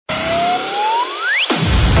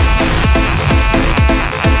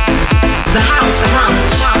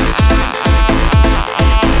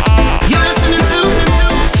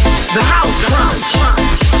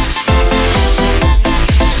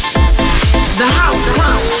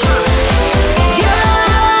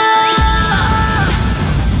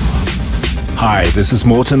this is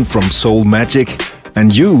Morten from Soulmagic,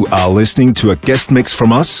 and you are listening to a guest mix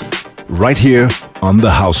from us right here on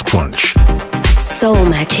the House Crunch.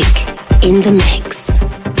 Soulmagic in the mix.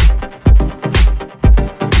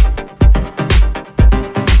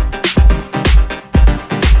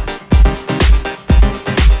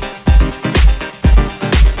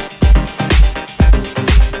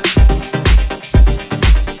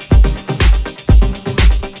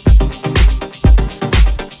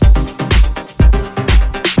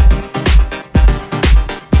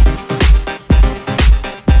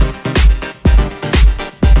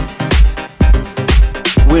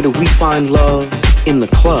 Where do we find love? In the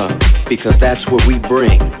club, because that's where we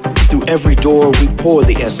bring. Through every door we pour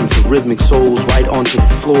the essence of rhythmic souls right onto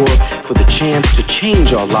the floor for the chance to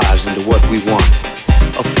change our lives into what we want.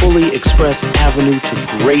 A fully expressed avenue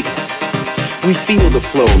to greatness. We feel the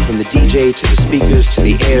flow from the DJ to the speakers to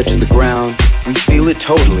the air to the ground. We feel it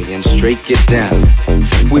totally and straight get down.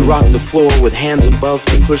 We rock the floor with hands above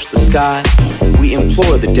to push the sky. We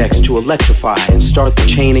implore the decks to electrify and start the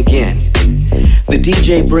chain again. The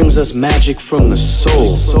DJ brings us magic from the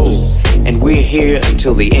soul, and we're here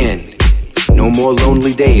until the end. No more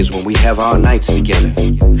lonely days when we have our nights together.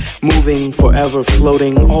 Moving, forever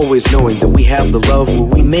floating, always knowing that we have the love where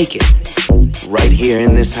we make it. Right here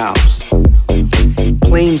in this house.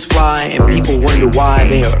 Planes fly and people wonder why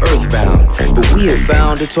they are earthbound, but we have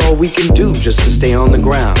found it's all we can do just to stay on the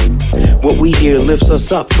ground. What we hear lifts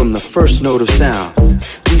us up from the first note of sound.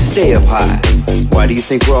 We stay up high. Why do you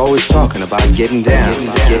think we're always talking about getting down,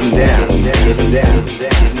 getting down, getting down,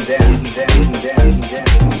 getting down, getting down, getting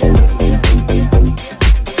down?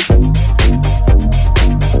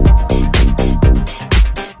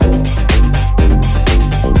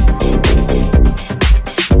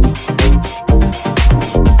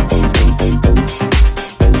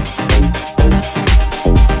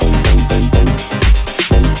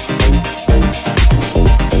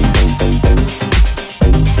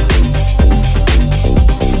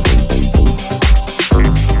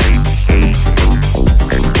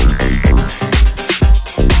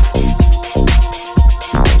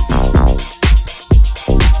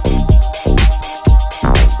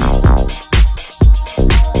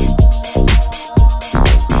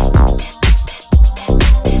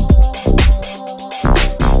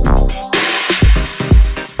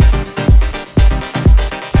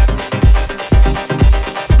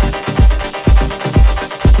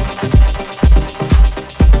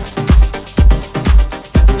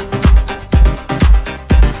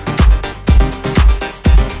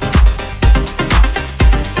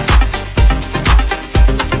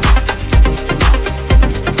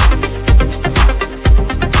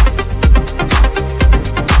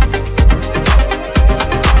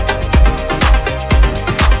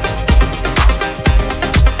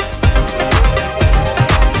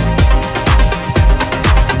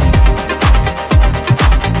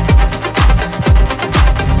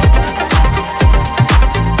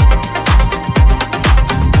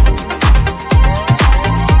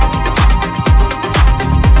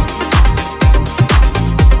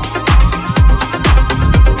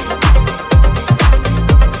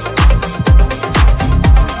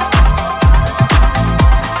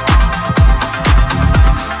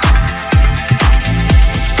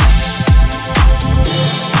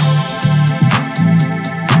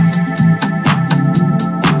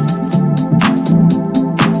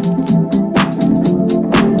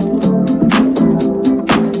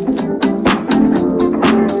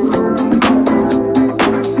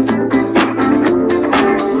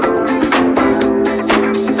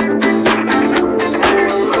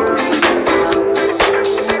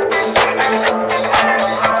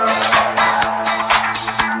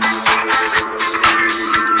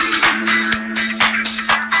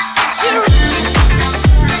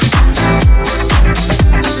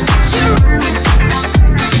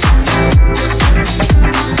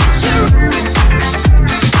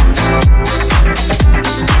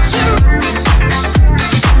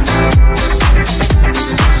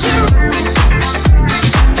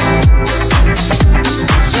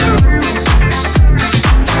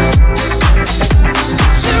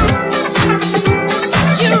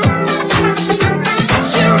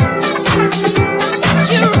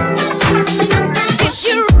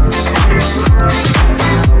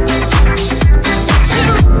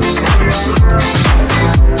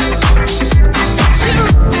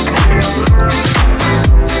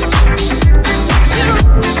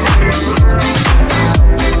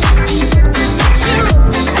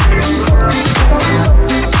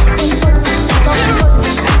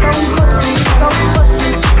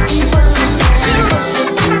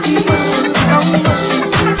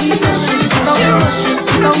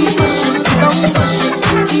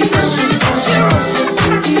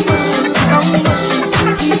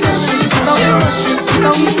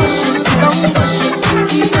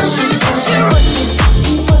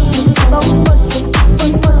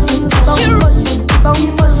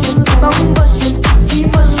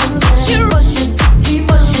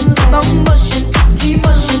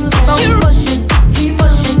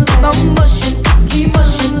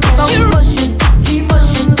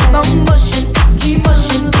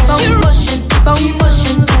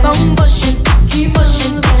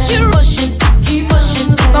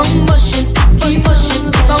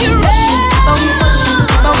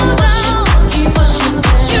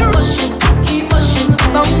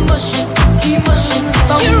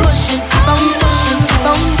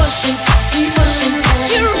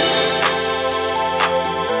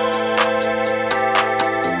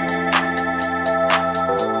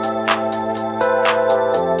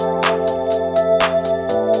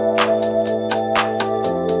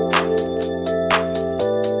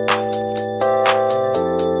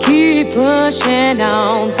 Pushing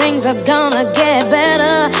on, things are gonna get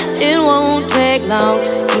better. It won't take long.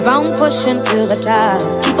 Keep on pushing to the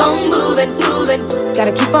top. Keep on moving, moving.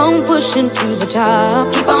 Gotta keep on pushing to the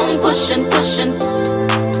top. Keep on pushing, pushing.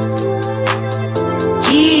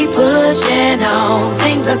 Keep pushing on,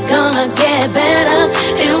 things are gonna get better.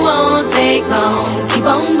 It won't take long. Keep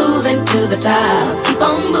on moving to the top. Keep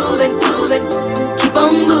on moving, moving. Keep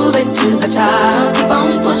on moving to the top. Keep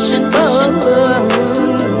on pushing, pushing.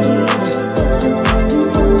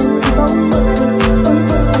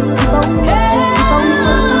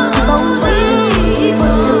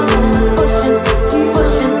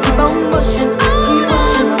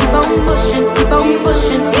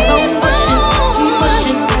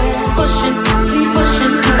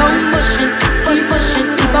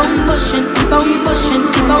 Keep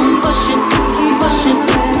pushing, keep on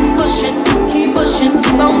pushing, keep pushing,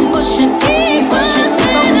 keep on pushing, keep on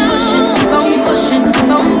pushing, keep on pushing.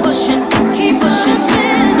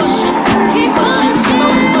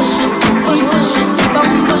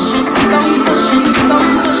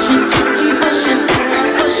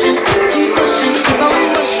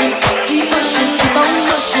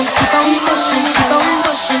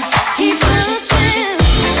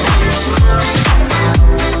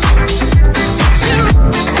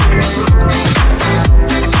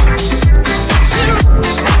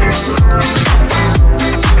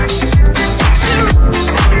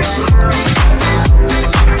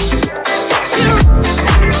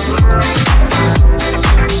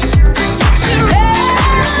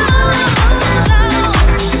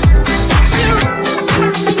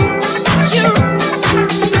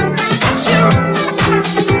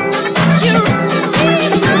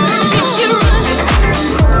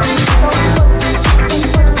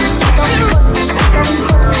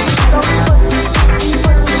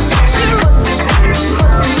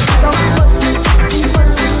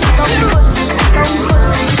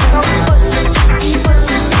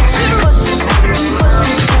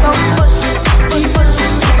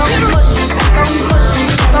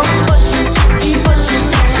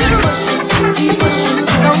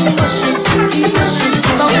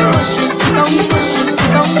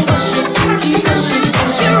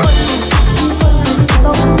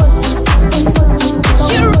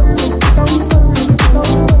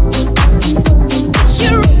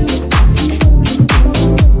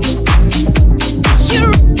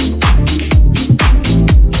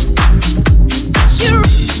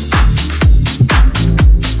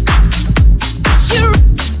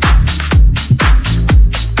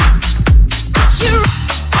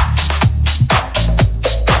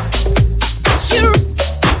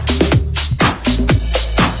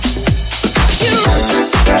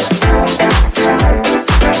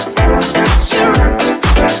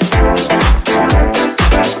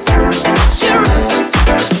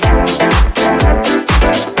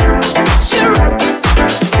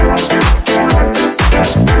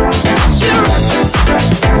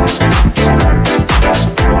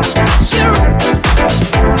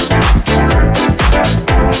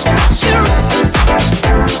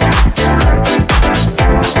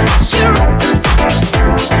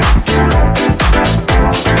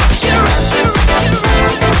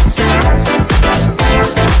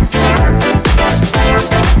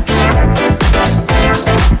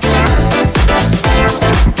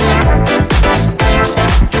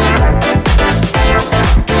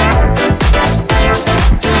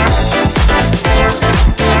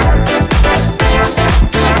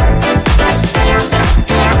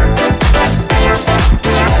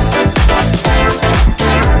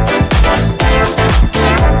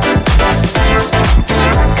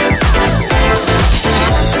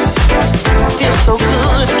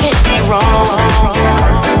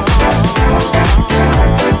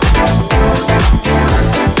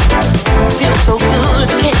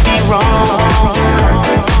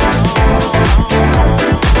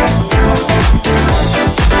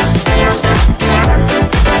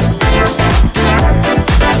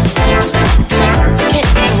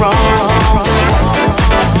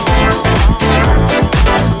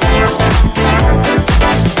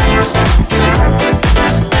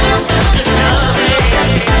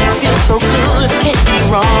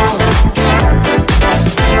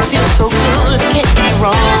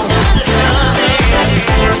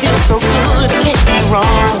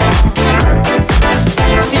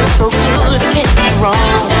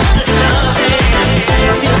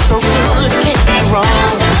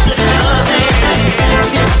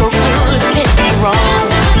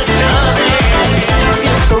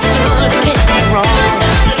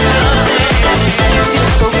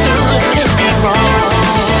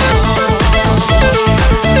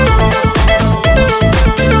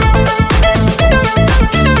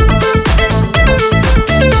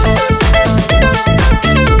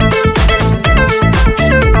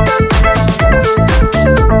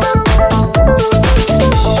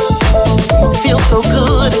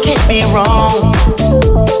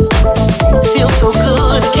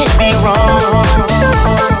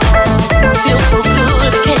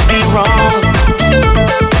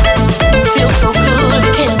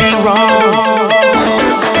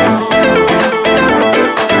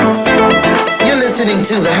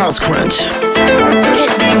 to the house crunch.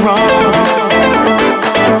 Can't be wrong.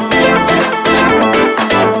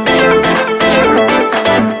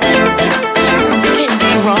 Can't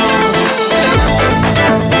be wrong.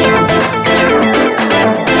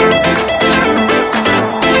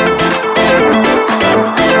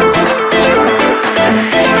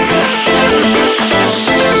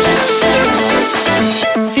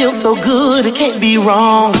 Feels so good, it can't be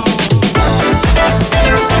wrong.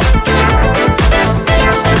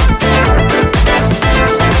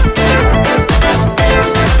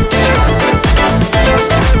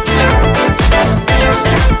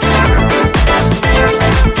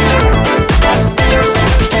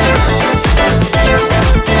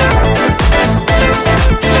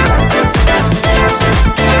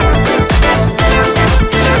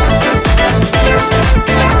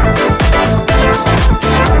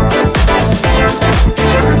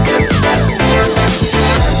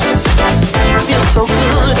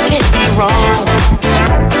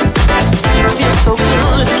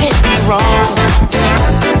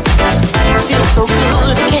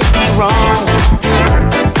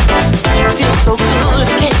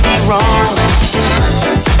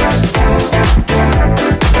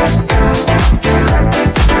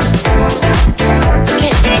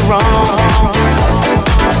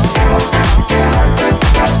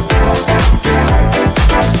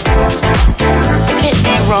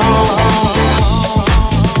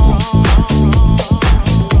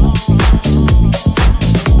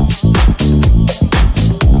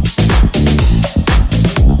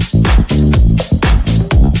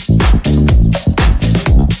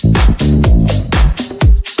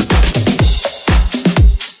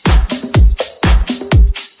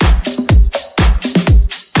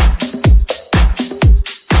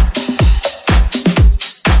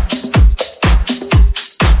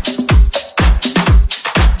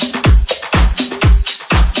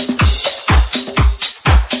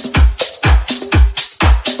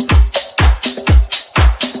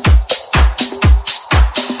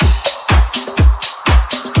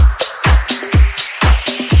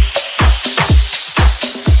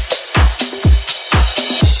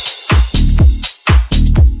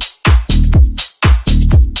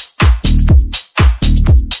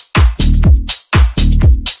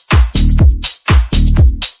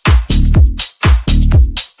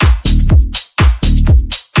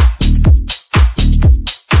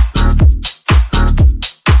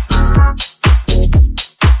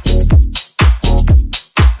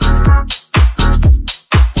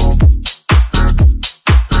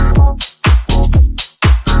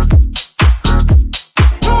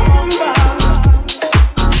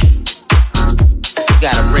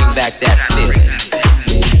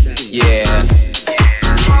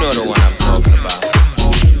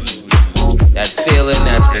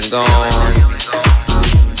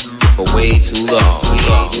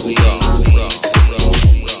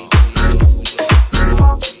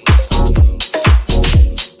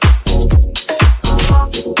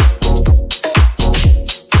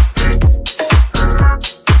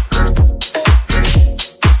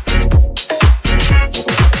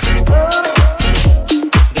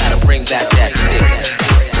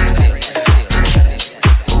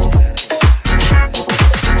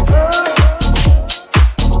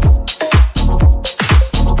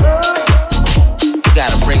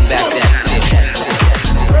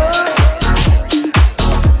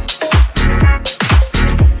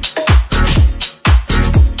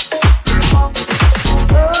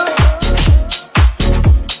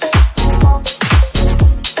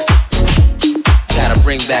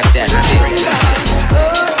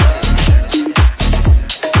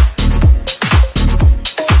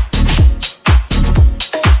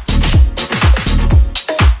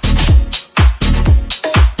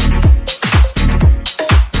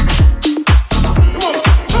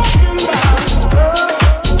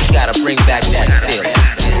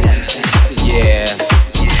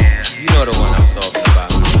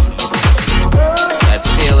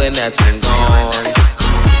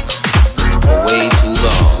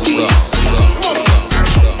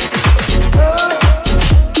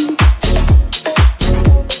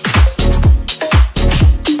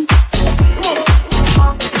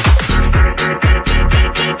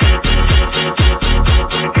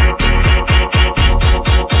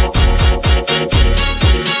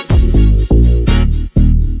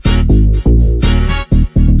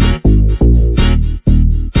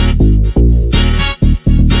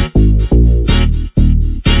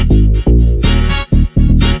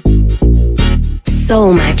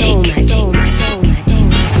 Soulmagic.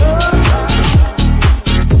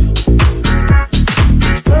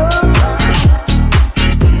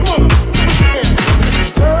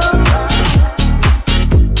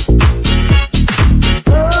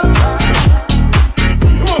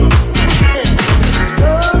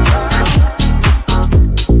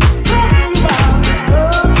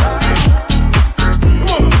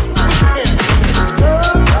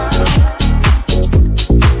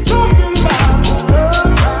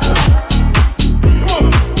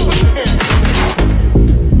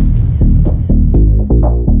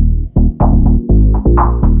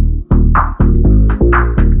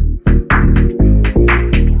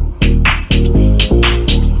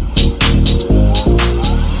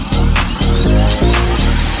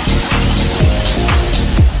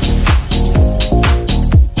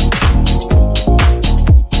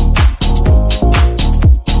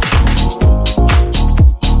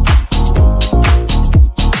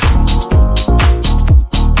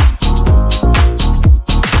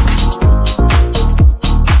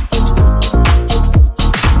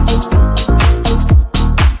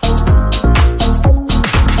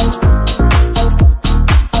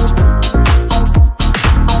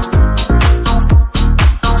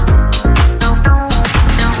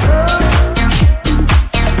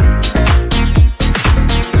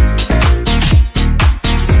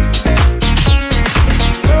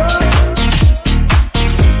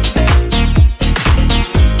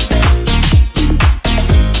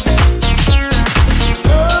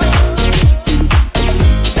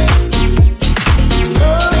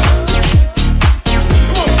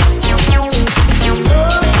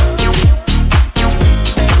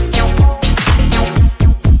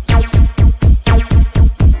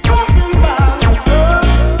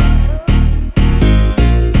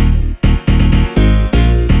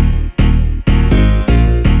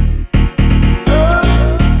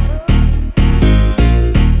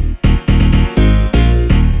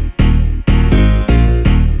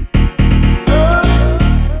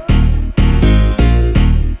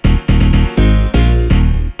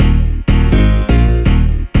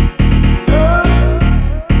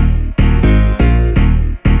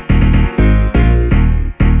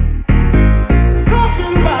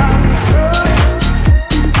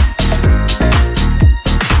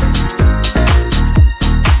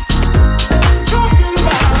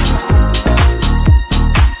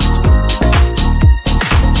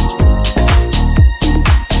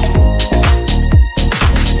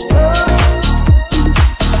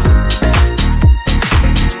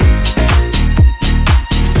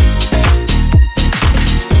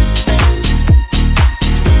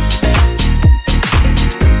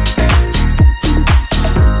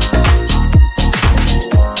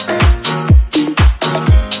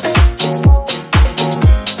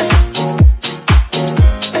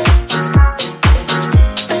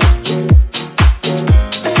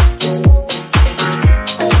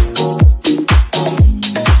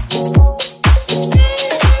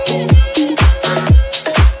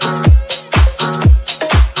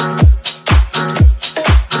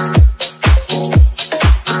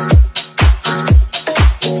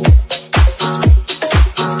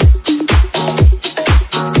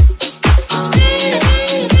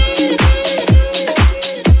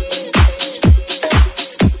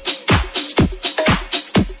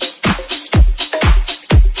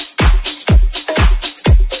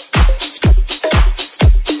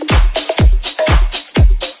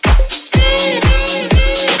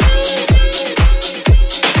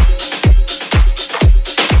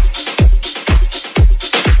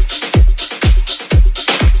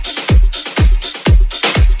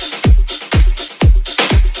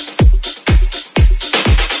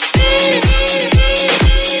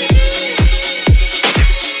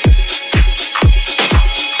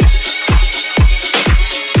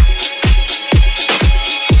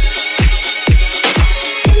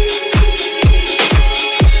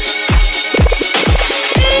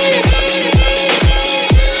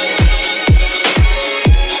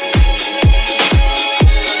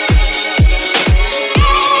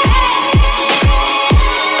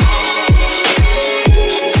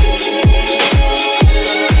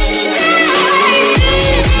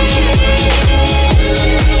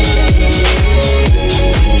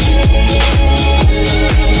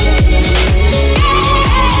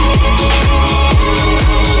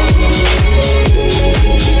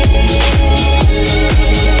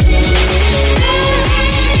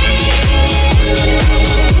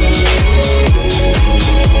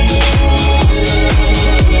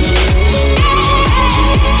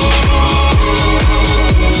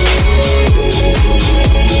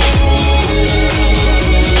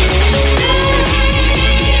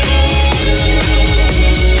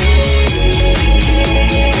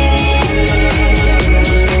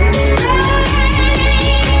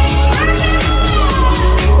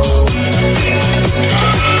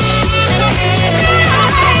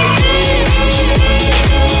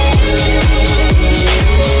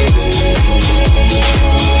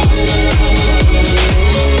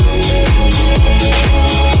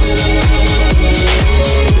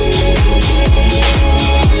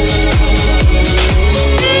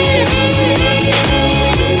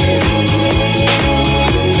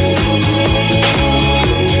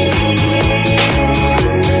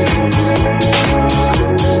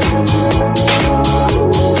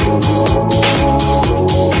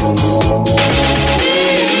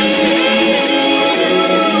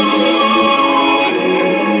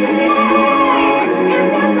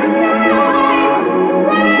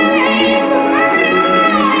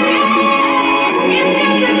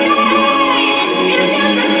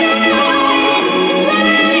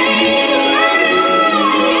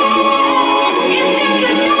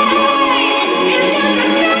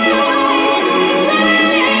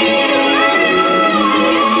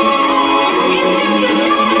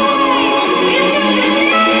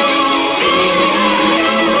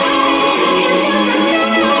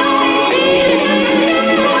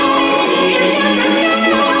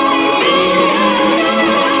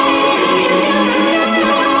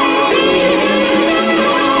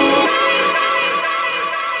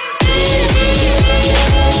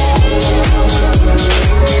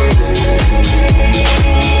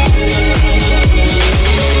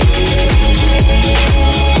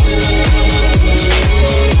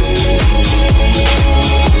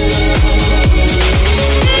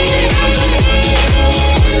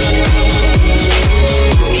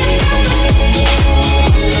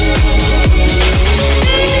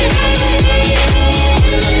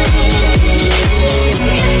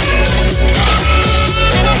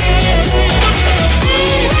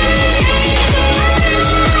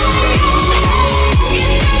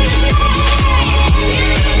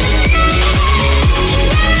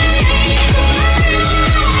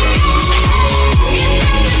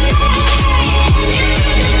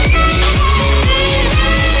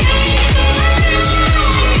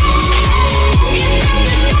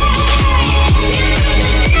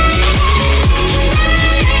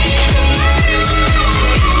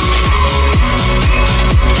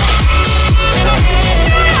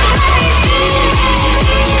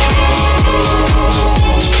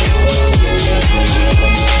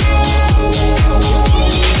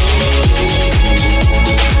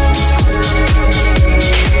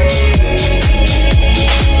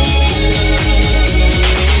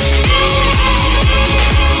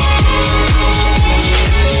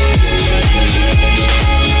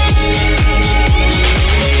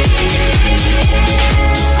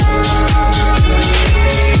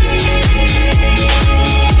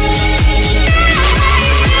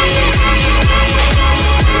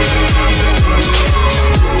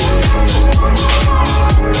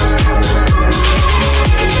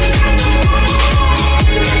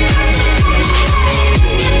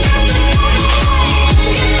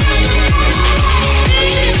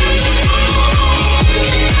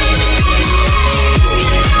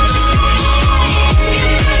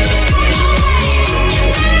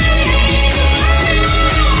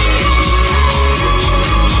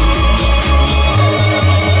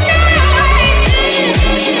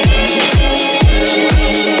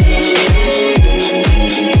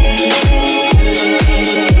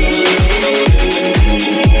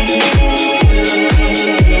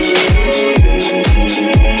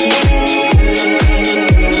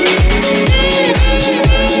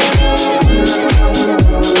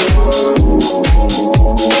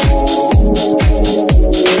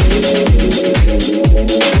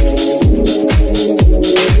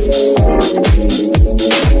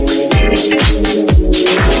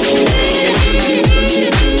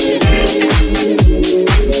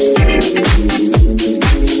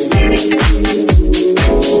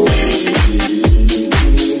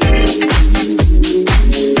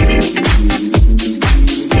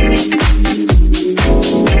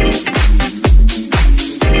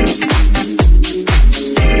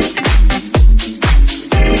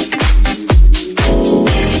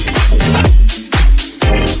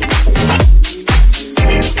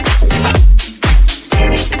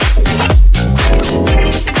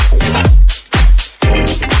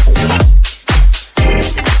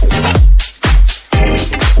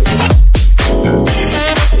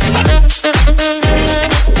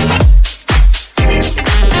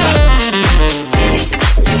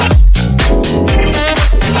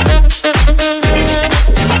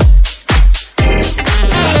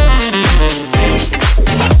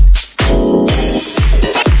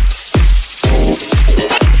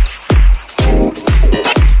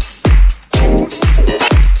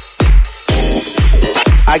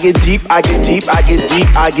 I get deep, I get deep, I get deep,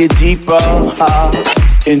 I get deeper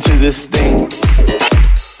into this thing.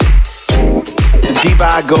 The deeper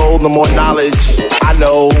I go, the more knowledge I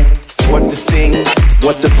know. What to sing,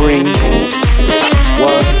 what to bring,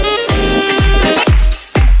 what.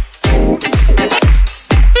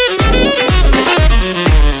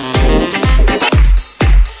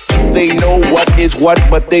 They know what is what,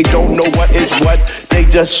 but they don't know what is what. They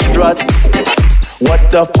just strut.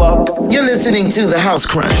 What the fuck? You're listening to The House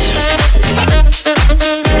Crunch.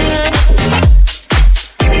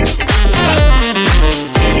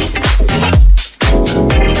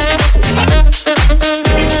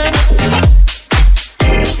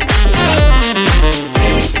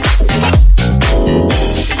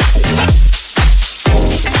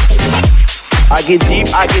 I get deep,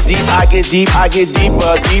 I get deep, I get deep, I get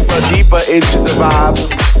deeper, deeper, deeper into the vibe.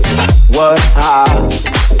 What?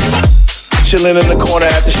 Chilling in the corner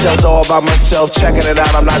at the shelter all by myself, checking it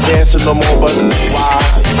out. I'm not dancing no more, but why?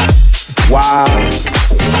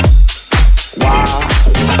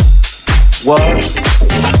 What?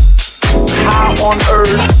 How on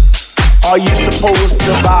earth are you supposed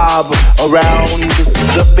to vibe around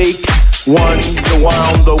the fake ones,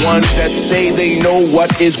 the ones that say they know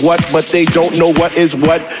what is what, but they don't know what is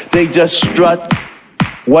what. They just strut.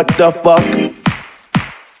 What the fuck?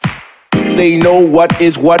 They know what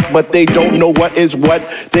is what, but they don't know what is what.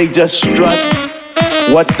 They just strut.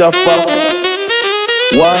 What the fuck?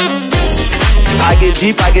 What? I get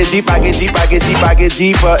deep, I get deep, I get deep, I get deep, I get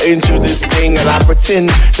deeper into this thing, and I pretend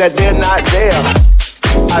that they're not there.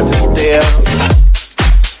 I just stare.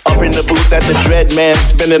 Up in the booth at the Dread Man,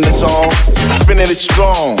 spinning the song, spinning it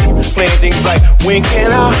strong, playing things like, when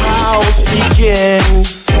can our house begin?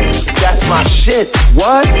 That's my shit.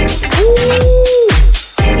 What? Ooh.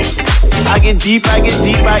 I get deep, I get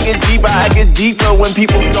deep, I get deeper, I get deeper when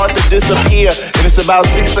people start to disappear, and it's about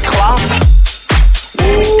 6 o'clock.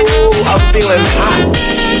 Ooh, I'm feeling hot.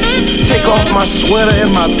 Take off my sweater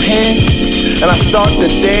and my pants, and I start to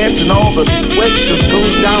dance, and all the sweat just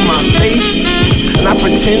goes down my face. And I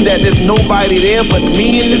pretend that there's nobody there but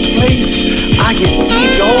me in this place. I get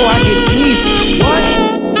deep, yo, I get deep. What?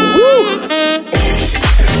 Woo!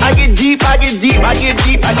 I get deep, I get deep, I get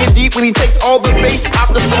deep, I get deep when he takes all the bass out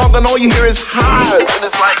the song and all you hear is highs. And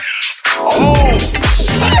it's like, oh,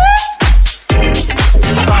 shit.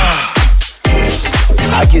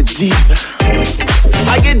 I get deep.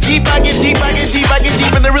 I get deep, I get deep, I get deep, I get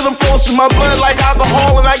deep, and the rhythm flows through my blood like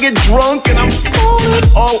alcohol, and I get drunk and I'm falling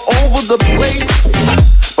all over the place.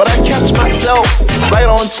 But I catch myself right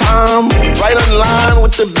on time, right on line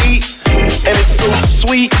with the beat, and it's so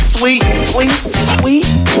sweet, sweet, sweet, sweet.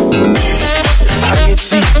 I get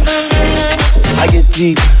deep, I get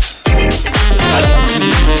deep, I get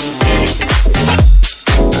deep.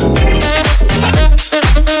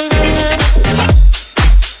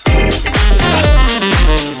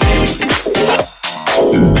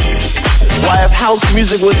 Why, if house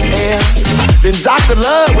music was air, then Dr.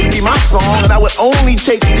 Love would be my song, and I would only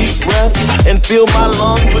take deep breaths and fill my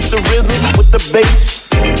lungs with the rhythm, with the bass.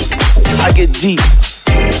 I get deep.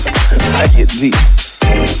 I get deep.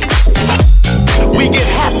 We get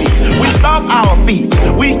happy, we stomp our feet,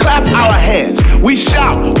 we clap our hands, we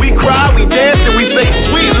shout, we cry, we dance, and we say,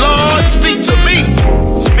 sweet Lord, speak to me.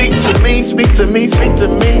 Speak to me, speak to me, speak to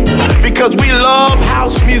me. Because we love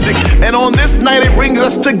house music, and on this night it brings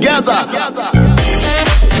us together.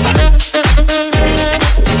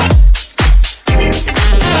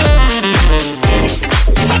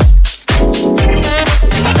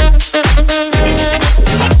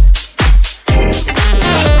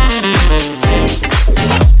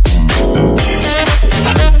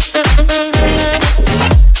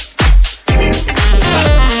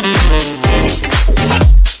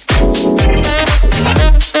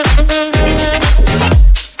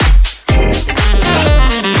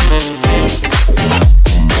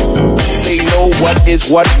 Is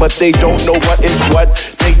what, but they don't know what is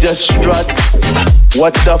what. They just strut.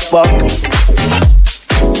 What the fuck?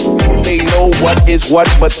 They know what is what,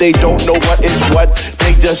 but they don't know what is what.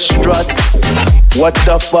 They just strut. What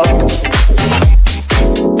the fuck?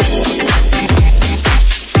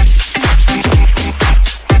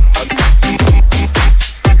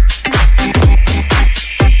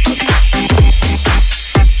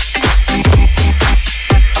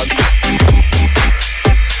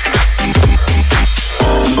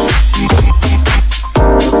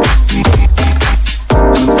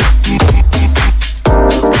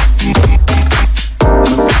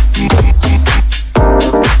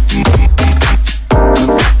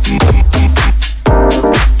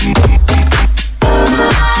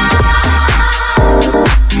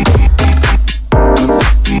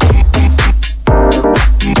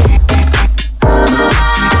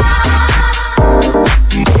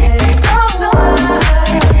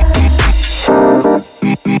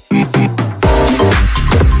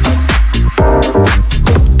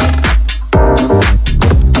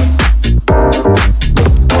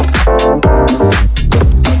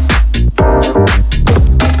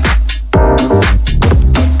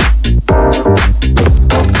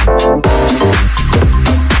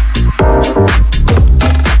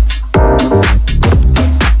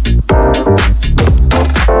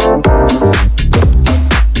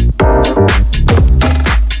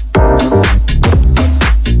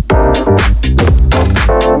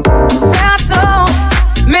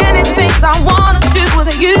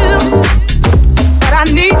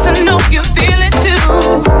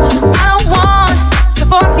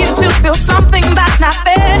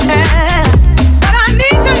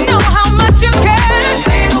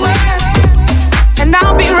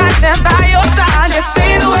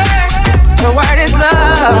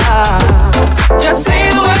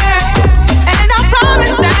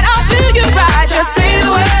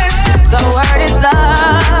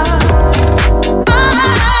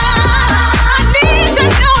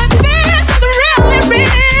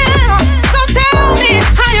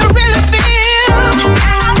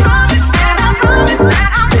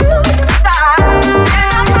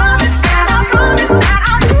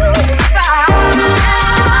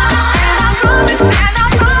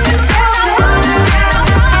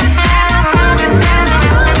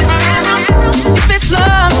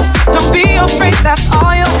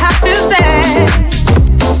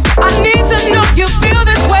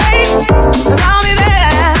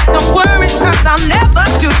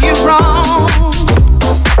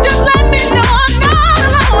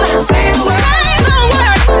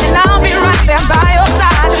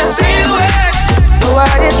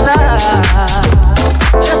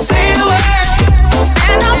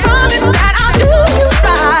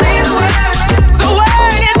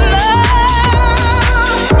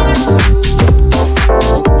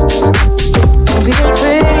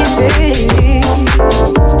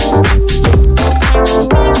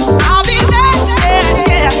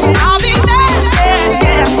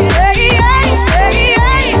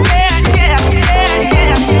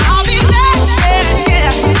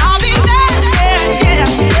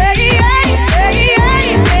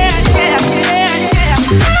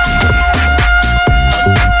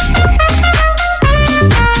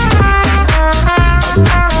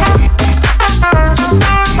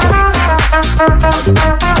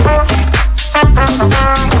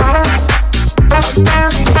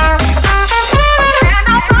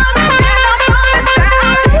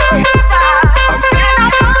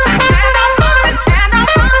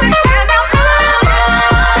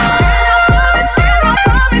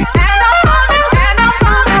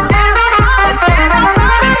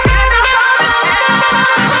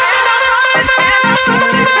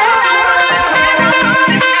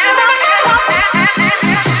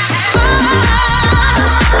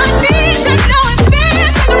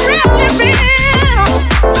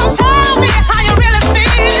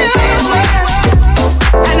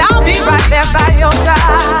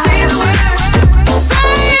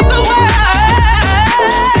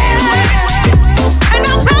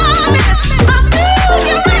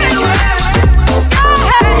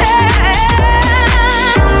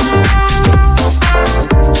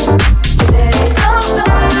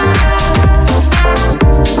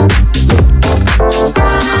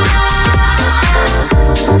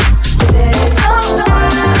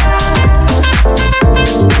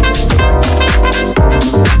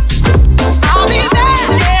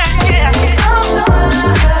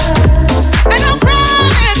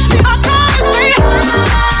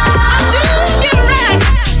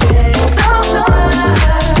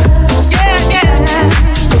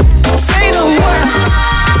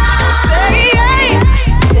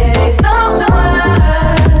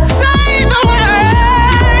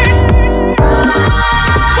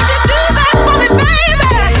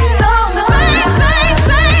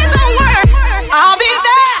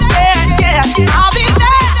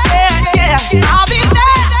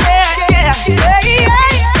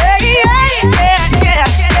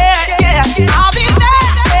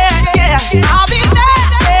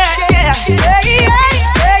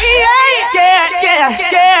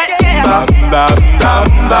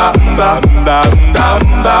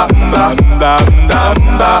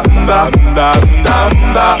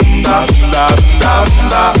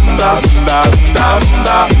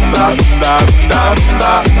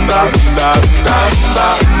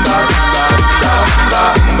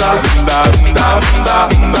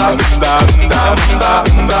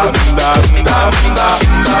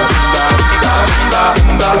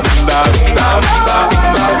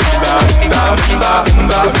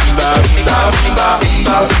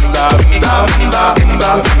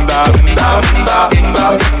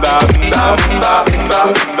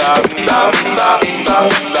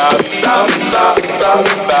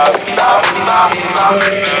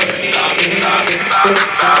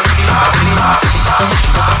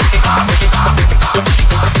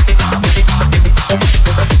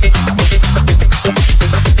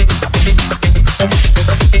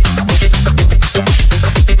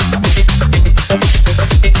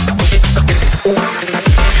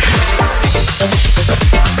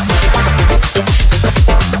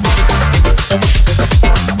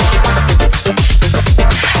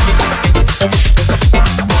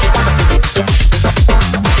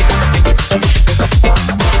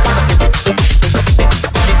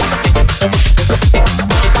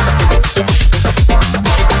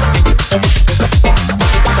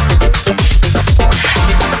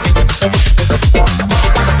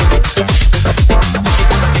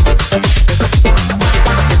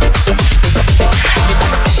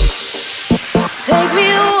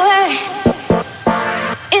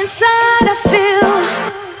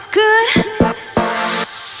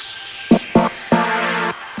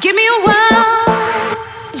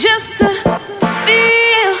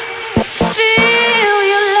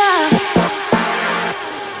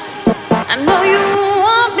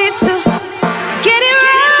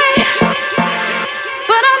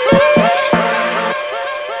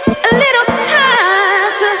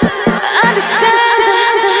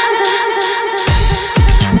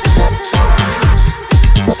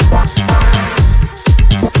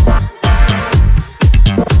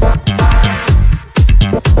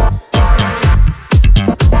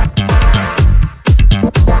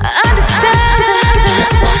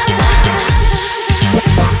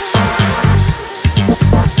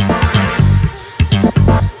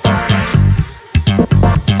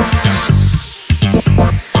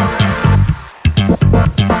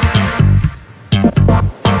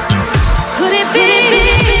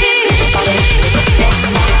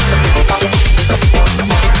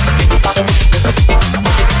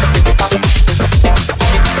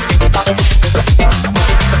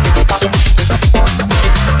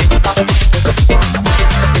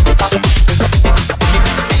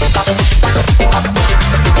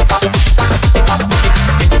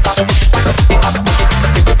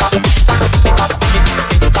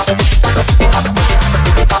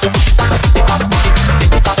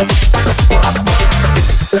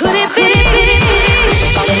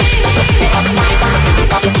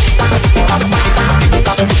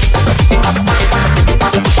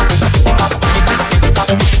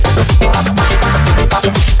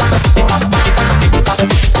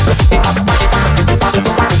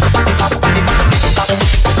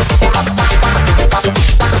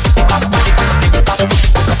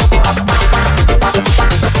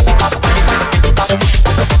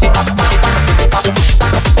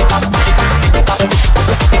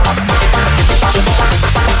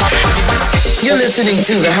 listening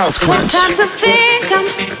to the House Crunch. One time to think, I'm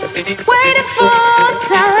waiting for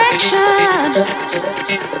direction,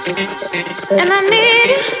 and I need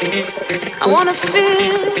it. I wanna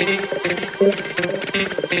feel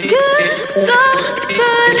good, so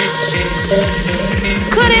good.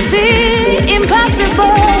 Could it be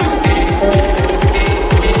impossible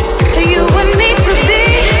for you and me to be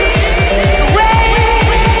the way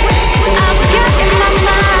I've got in my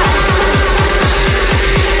mind?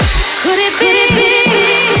 Could it be?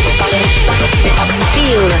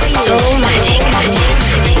 Feel the soul magic.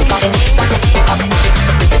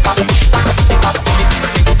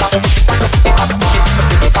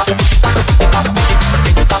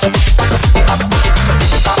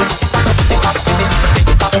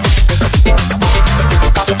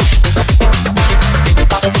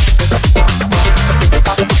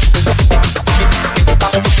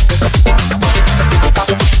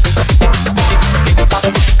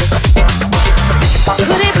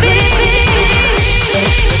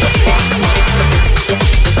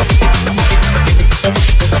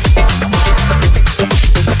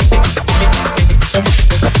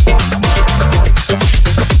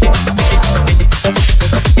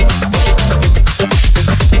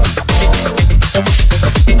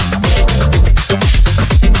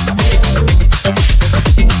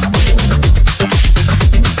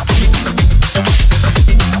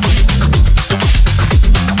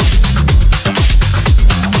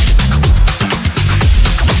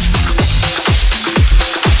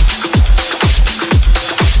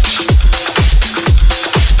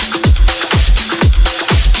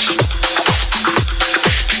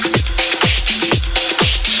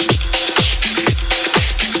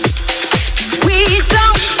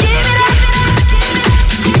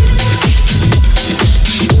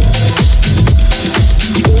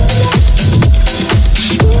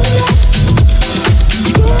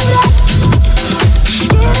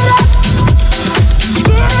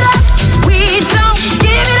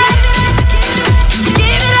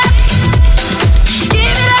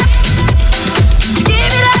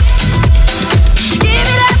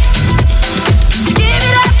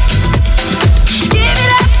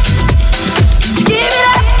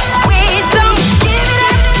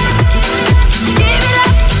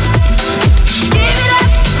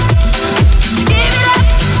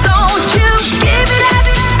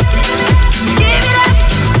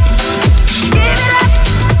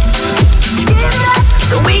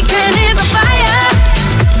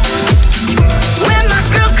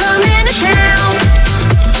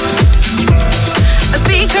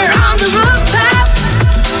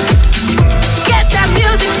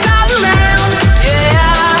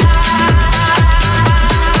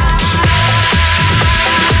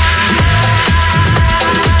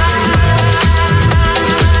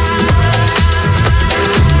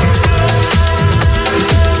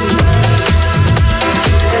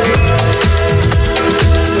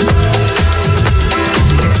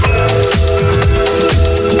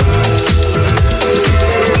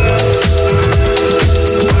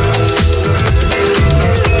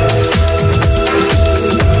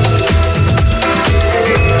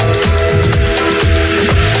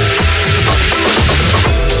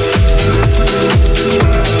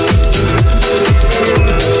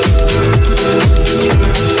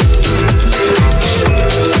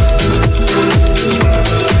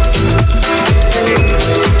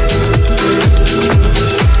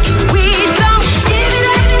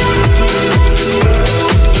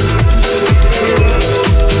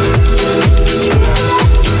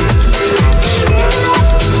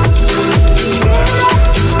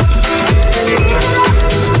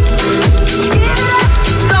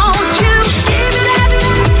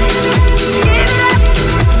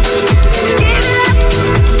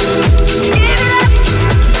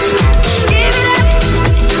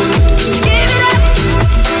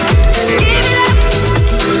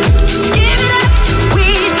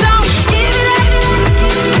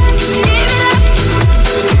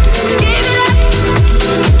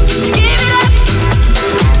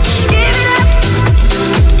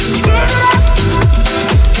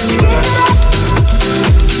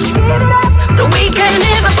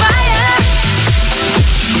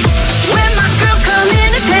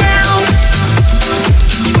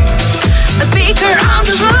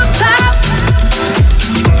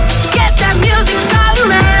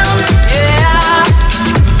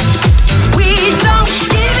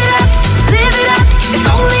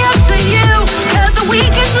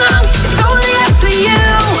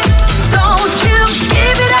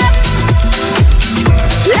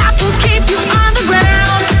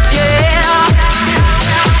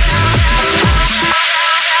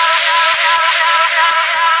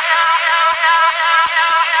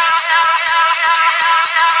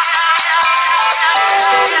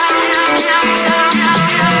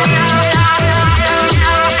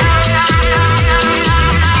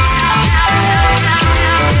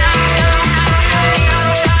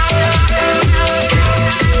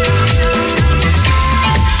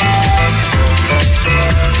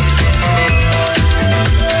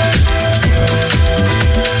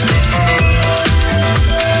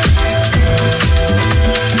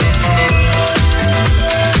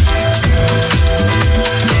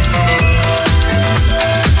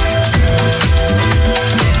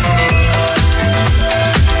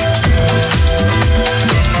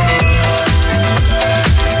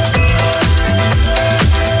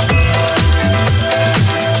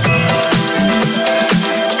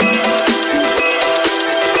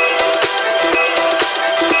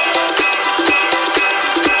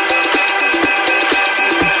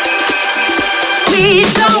 We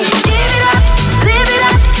don't give it up, live it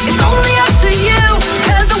up. It's only up to you.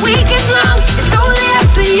 'Cause the week is long. It's only up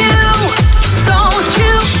to you. Don't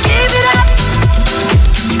you give it up.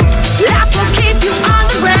 Life will keep you on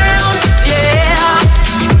the ground. Yeah.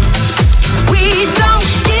 We don't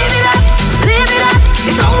give it up, live it up.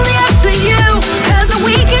 It's only up to you. 'Cause the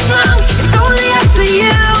week is long. It's only up to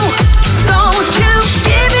you. Don't you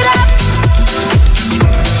give it up.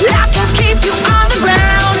 Life will keep you on the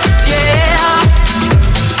ground. Yeah.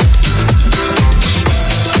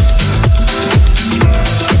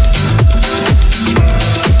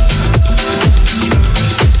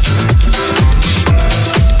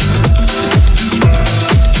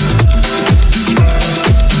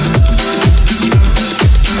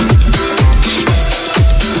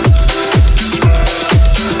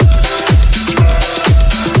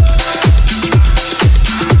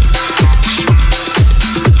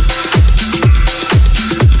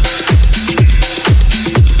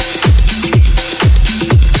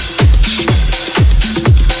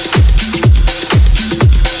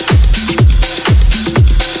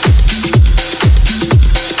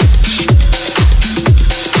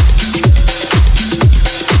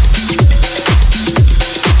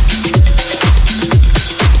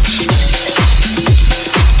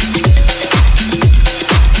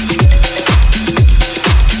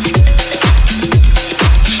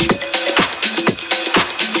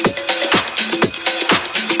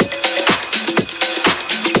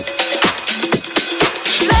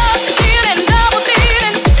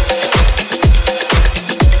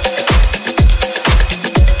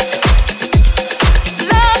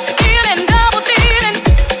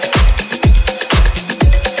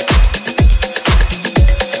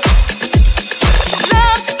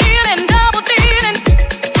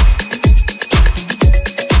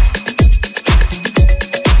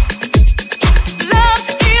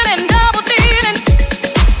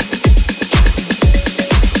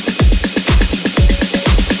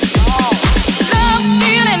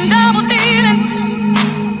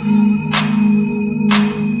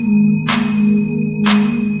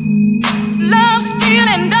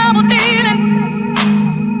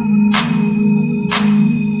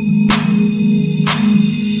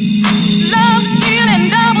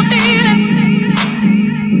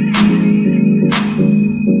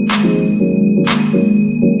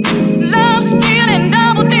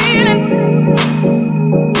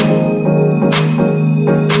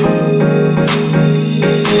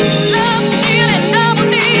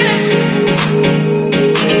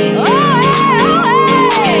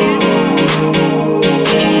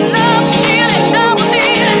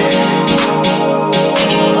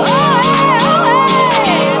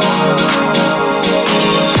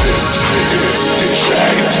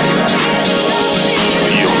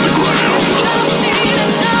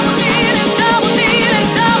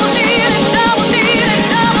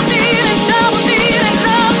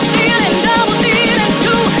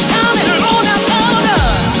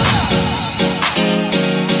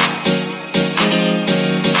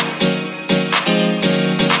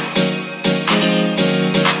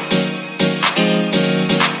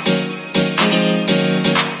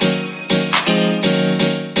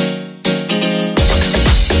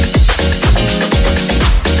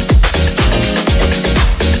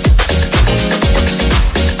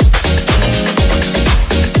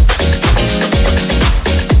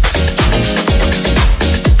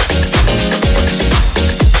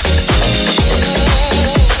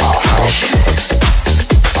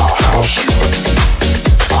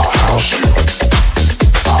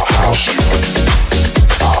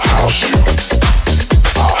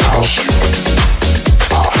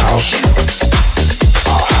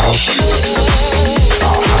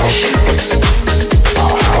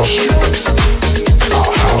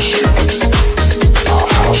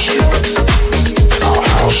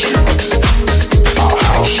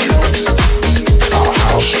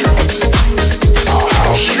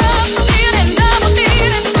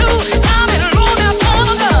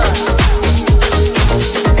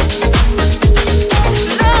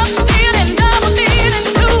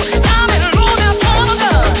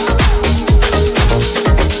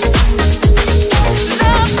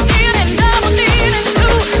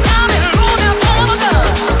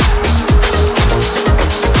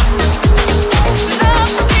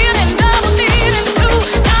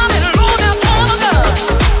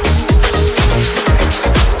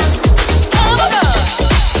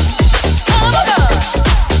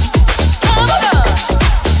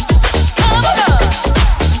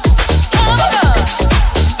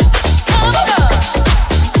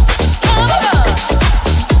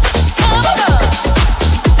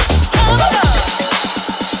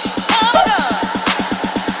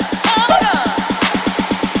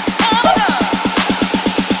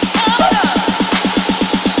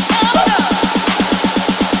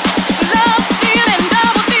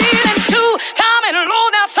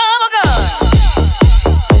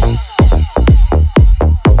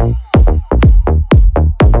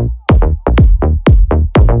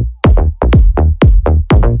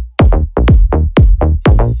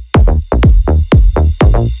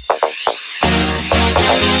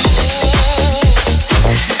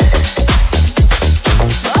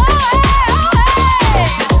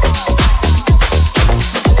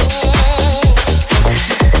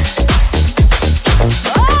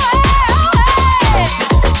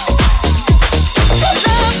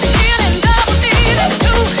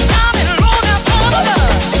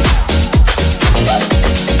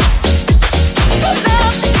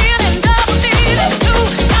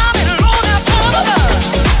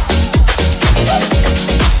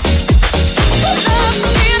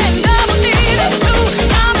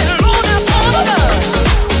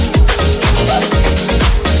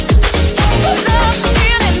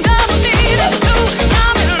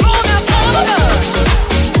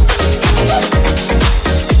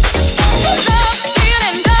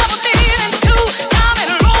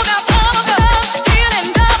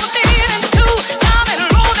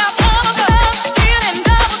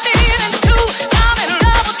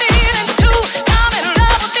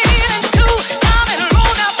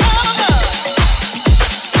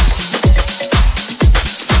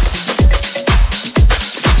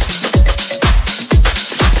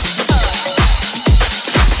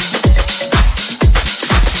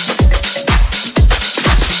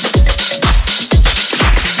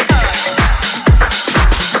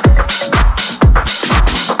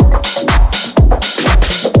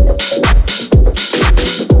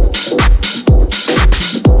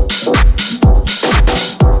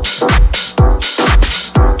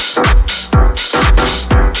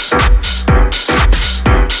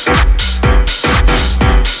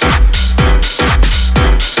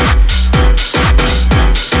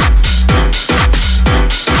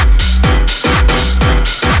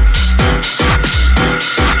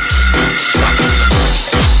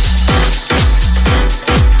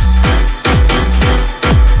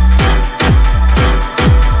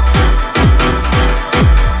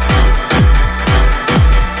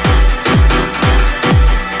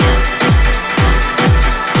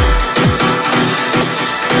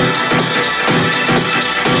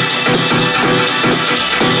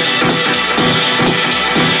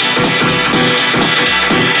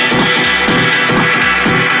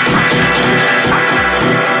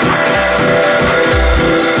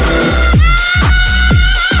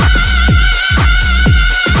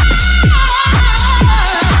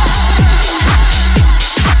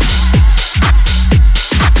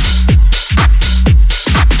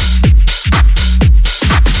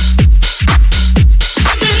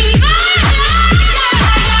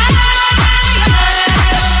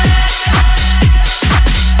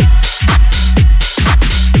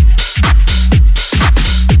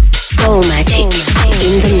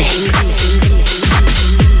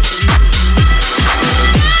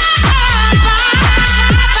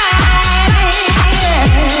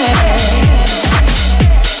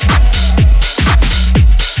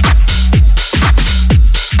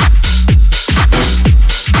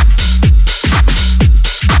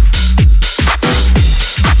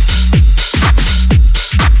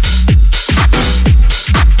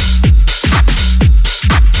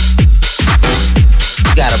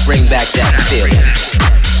 bring back that feeling.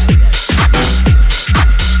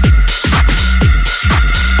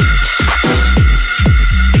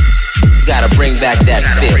 Gotta bring back that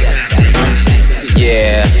feeling.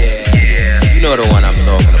 Yeah, you know the one I'm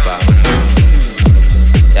talking about.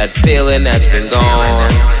 That feeling that's been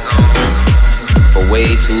gone for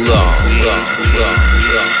way too long.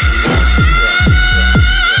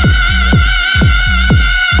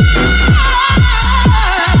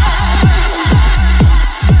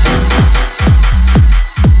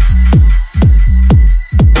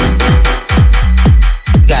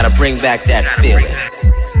 Gotta bring back that feeling.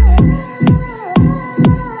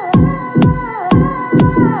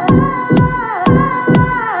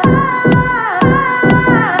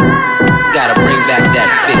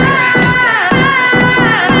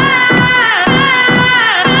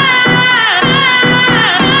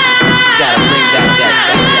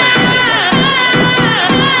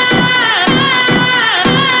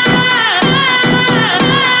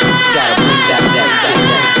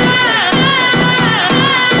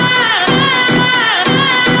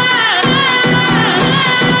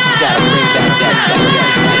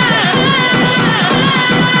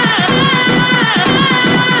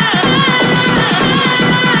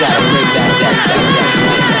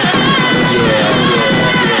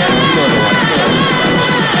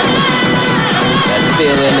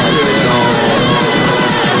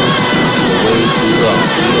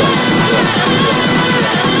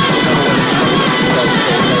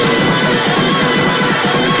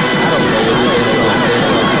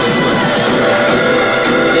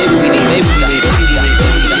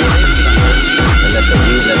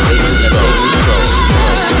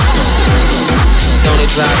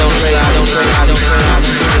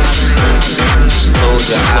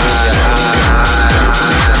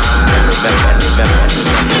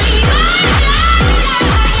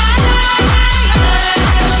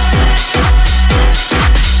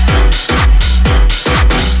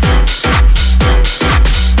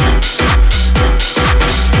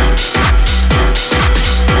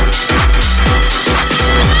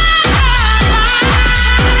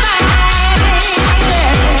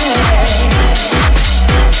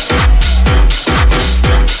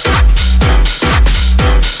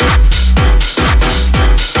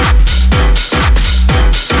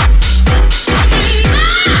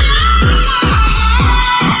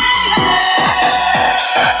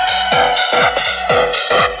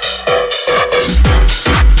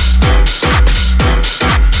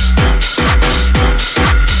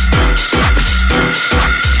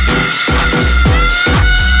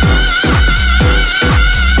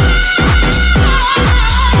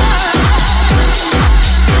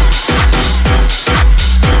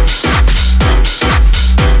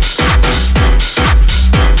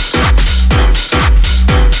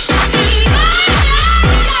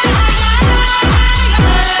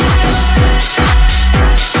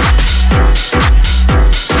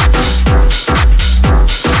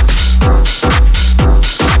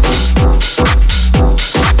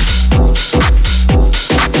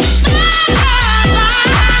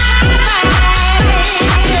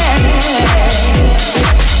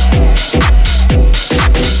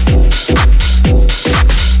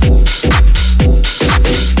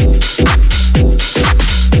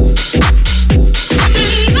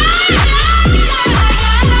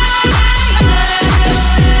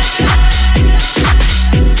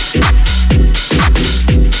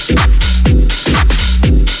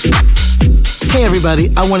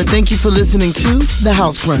 I want to thank you for listening to The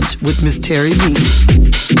House Crunch with Miss Terri B.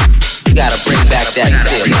 Gotta bring back that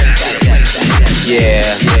feeling. Yeah,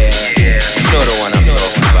 you know the one I'm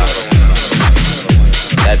talking about.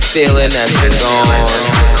 That feeling that's been gone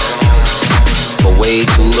for way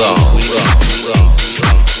too long.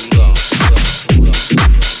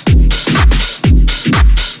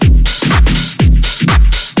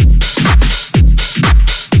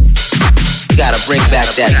 Gotta bring back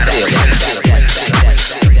that feeling.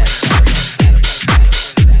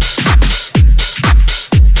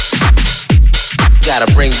 Gotta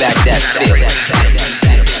bring back that feeling.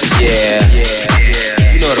 Yeah,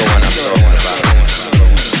 you know the one I'm talking about.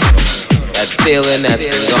 That feeling that's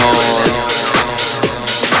been gone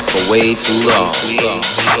for way too long.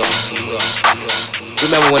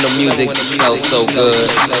 Remember when the music felt so good?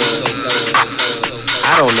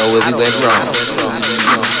 I don't know where we went wrong.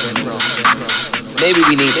 Maybe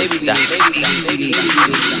we need to stop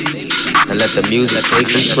and let the music take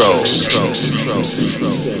control.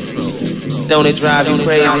 Don't it drive you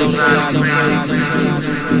crazy?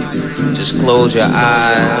 Just close your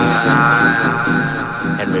eyes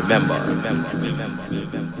and remember.